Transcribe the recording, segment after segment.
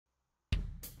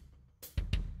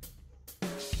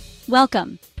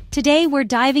Welcome. Today we're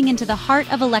diving into the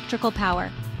heart of electrical power,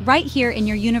 right here in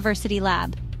your university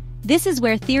lab. This is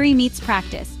where theory meets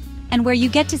practice, and where you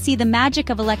get to see the magic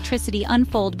of electricity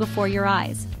unfold before your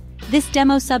eyes. This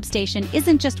demo substation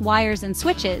isn't just wires and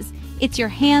switches, it's your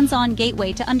hands-on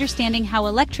gateway to understanding how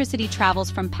electricity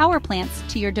travels from power plants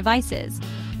to your devices.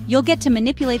 You'll get to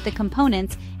manipulate the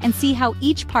components and see how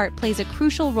each part plays a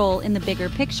crucial role in the bigger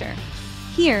picture.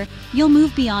 Here, you'll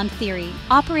move beyond theory,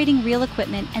 operating real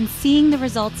equipment and seeing the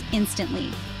results instantly.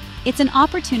 It's an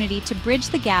opportunity to bridge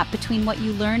the gap between what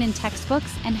you learn in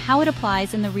textbooks and how it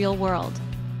applies in the real world.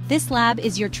 This lab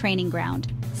is your training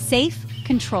ground, safe,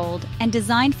 controlled, and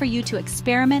designed for you to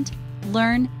experiment,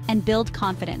 learn, and build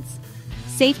confidence.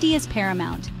 Safety is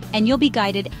paramount, and you'll be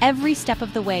guided every step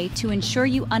of the way to ensure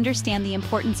you understand the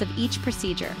importance of each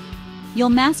procedure. You'll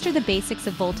master the basics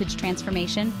of voltage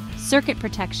transformation, circuit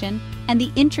protection, and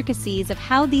the intricacies of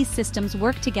how these systems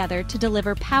work together to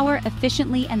deliver power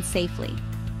efficiently and safely.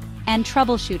 And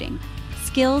troubleshooting,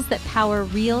 skills that power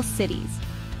real cities.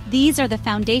 These are the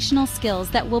foundational skills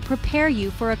that will prepare you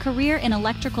for a career in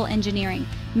electrical engineering,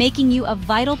 making you a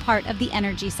vital part of the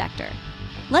energy sector.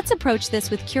 Let's approach this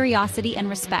with curiosity and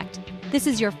respect. This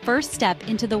is your first step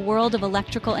into the world of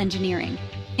electrical engineering.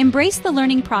 Embrace the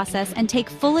learning process and take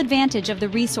full advantage of the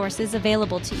resources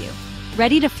available to you.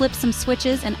 Ready to flip some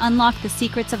switches and unlock the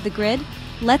secrets of the grid?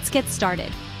 Let's get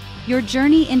started. Your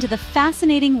journey into the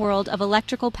fascinating world of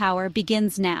electrical power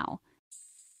begins now.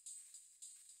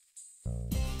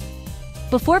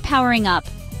 Before powering up,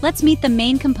 let's meet the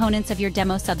main components of your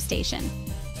demo substation.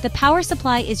 The power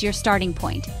supply is your starting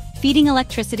point, feeding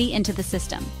electricity into the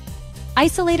system.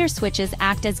 Isolator switches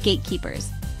act as gatekeepers,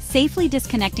 safely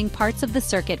disconnecting parts of the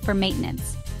circuit for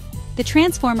maintenance. The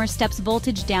transformer steps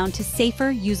voltage down to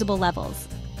safer, usable levels.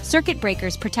 Circuit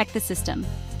breakers protect the system,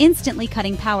 instantly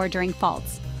cutting power during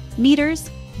faults. Meters,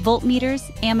 voltmeters,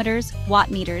 ammeters,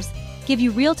 wattmeters give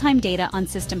you real-time data on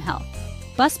system health.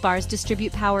 Bus bars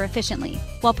distribute power efficiently,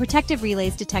 while protective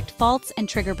relays detect faults and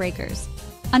trigger breakers.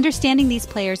 Understanding these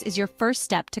players is your first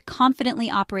step to confidently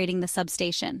operating the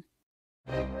substation.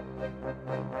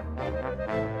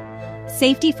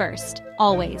 Safety first,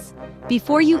 always.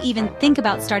 Before you even think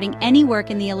about starting any work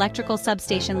in the electrical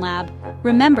substation lab,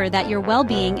 remember that your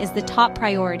well-being is the top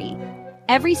priority.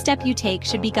 Every step you take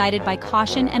should be guided by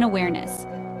caution and awareness.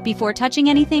 Before touching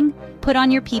anything, put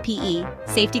on your PPE,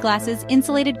 safety glasses,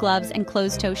 insulated gloves, and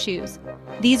closed-toe shoes.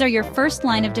 These are your first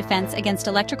line of defense against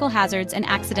electrical hazards and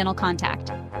accidental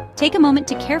contact. Take a moment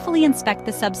to carefully inspect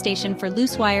the substation for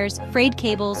loose wires, frayed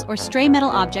cables, or stray metal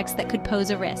objects that could pose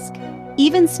a risk.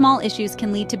 Even small issues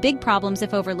can lead to big problems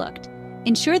if overlooked.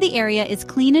 Ensure the area is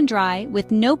clean and dry,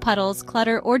 with no puddles,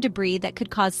 clutter, or debris that could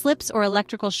cause slips or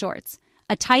electrical shorts.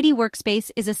 A tidy workspace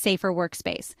is a safer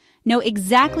workspace. Know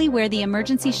exactly where the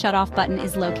emergency shutoff button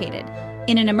is located.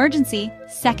 In an emergency,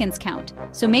 seconds count,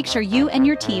 so make sure you and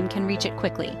your team can reach it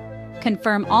quickly.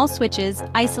 Confirm all switches,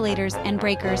 isolators, and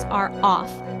breakers are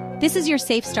off. This is your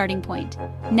safe starting point.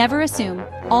 Never assume,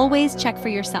 always check for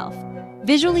yourself.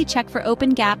 Visually check for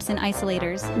open gaps in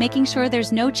isolators, making sure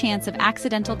there's no chance of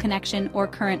accidental connection or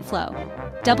current flow.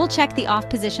 Double-check the off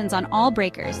positions on all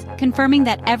breakers, confirming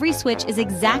that every switch is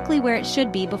exactly where it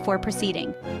should be before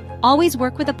proceeding. Always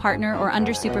work with a partner or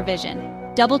under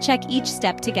supervision. Double-check each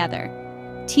step together.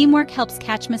 Teamwork helps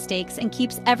catch mistakes and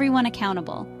keeps everyone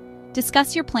accountable.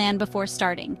 Discuss your plan before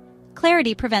starting.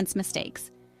 Clarity prevents mistakes.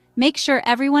 Make sure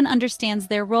everyone understands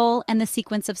their role and the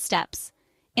sequence of steps.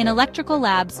 In electrical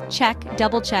labs, check,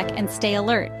 double-check, and stay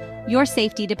alert. Your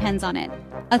safety depends on it.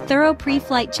 A thorough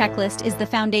pre-flight checklist is the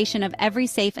foundation of every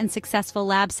safe and successful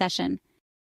lab session.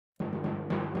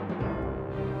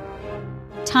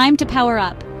 Time to power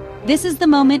up. This is the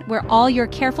moment where all your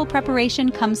careful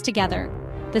preparation comes together.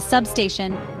 The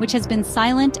substation, which has been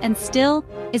silent and still,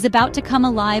 is about to come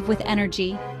alive with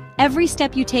energy. Every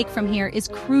step you take from here is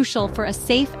crucial for a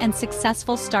safe and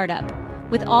successful startup.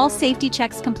 With all safety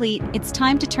checks complete, it's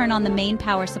time to turn on the main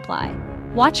power supply.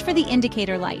 Watch for the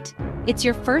indicator light. It's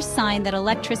your first sign that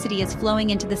electricity is flowing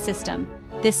into the system.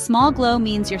 This small glow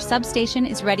means your substation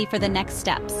is ready for the next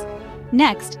steps.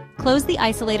 Next, close the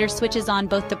isolator switches on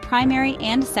both the primary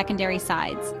and secondary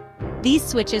sides. These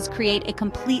switches create a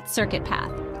complete circuit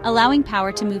path, allowing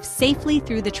power to move safely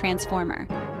through the transformer.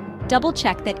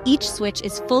 Double-check that each switch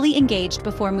is fully engaged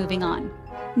before moving on.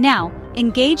 Now,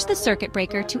 engage the circuit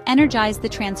breaker to energize the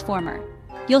transformer.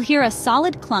 You'll hear a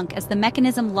solid clunk as the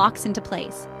mechanism locks into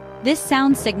place. This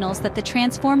sound signals that the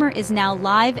transformer is now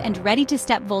live and ready to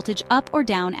step voltage up or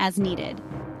down as needed.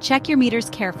 Check your meters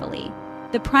carefully.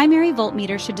 The primary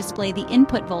voltmeter should display the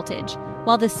input voltage,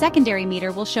 while the secondary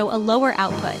meter will show a lower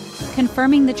output,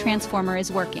 confirming the transformer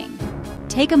is working.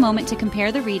 Take a moment to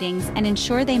compare the readings and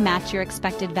ensure they match your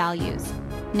expected values.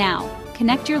 Now,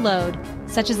 connect your load,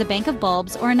 such as a bank of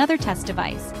bulbs or another test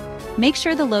device. Make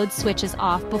sure the load switch is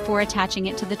off before attaching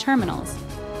it to the terminals.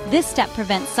 This step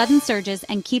prevents sudden surges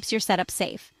and keeps your setup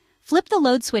safe. Flip the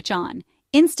load switch on.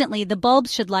 Instantly, the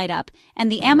bulbs should light up,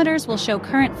 and the ammeters will show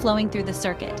current flowing through the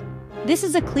circuit. This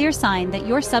is a clear sign that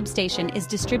your substation is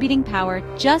distributing power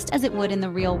just as it would in the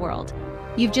real world.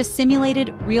 You've just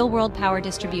simulated real-world power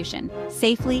distribution,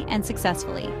 safely and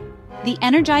successfully. The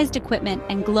energized equipment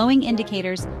and glowing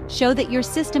indicators show that your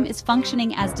system is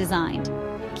functioning as designed.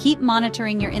 Keep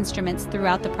monitoring your instruments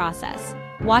throughout the process.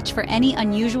 Watch for any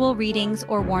unusual readings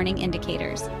or warning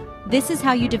indicators. This is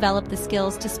how you develop the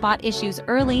skills to spot issues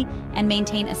early and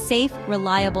maintain a safe,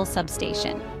 reliable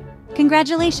substation.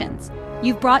 Congratulations!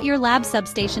 You've brought your lab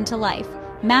substation to life,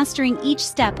 mastering each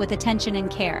step with attention and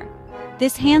care.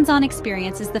 This hands-on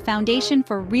experience is the foundation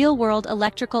for real-world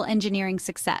electrical engineering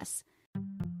success.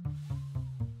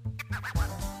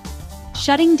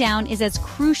 Shutting down is as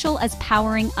crucial as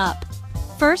powering up.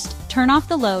 First, turn off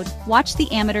the load, watch the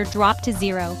ammeter drop to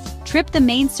 0, trip the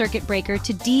main circuit breaker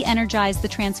to de-energize the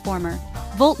transformer.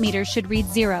 Voltmeters should read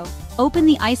 0. Open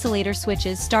the isolator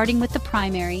switches starting with the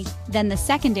primary, then the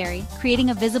secondary, creating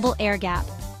a visible air gap.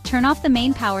 Turn off the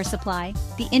main power supply,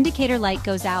 the indicator light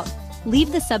goes out.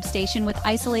 Leave the substation with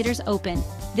isolators open.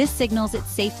 This signals it's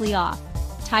safely off.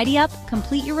 Tidy up,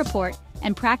 complete your report,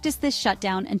 and practice this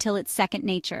shutdown until it's second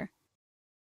nature.